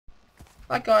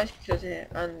Hi guys, Kikos here,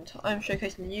 and I'm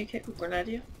showcasing the new kit called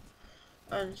Grenadier.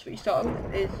 And so what you start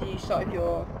with is you start with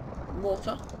your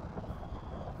mortar,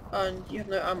 and you have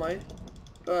no ammo,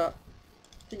 but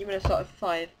I think you're going to start with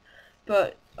 5.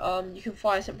 But you can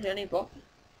fire simply any block.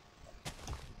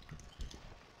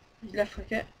 You left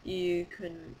click it, you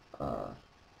can put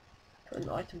an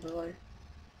item below,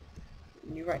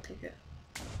 and you right click it.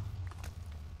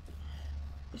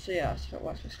 So yeah, that's how it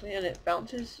works basically, and it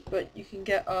bounces, but you can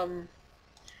get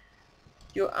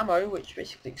your ammo, which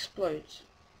basically explodes.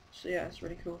 So yeah, it's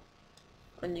really cool.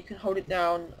 And you can hold it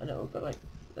down and it will go like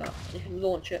that. You can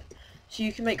launch it. So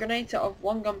you can make grenades out of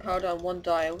 1 gunpowder and 1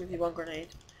 dye. It will give you 1 grenade.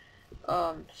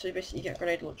 So basically you get a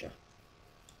grenade launcher.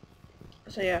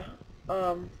 So yeah,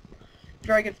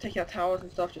 very good for taking out towers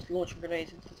and stuff, just launching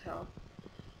grenades into the tower.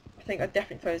 I think I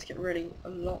definitely play this kit really a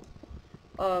lot.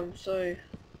 So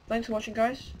thanks for watching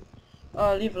guys.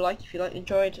 Leave a like if you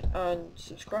enjoyed and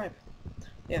subscribe.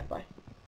 Yeah, bye.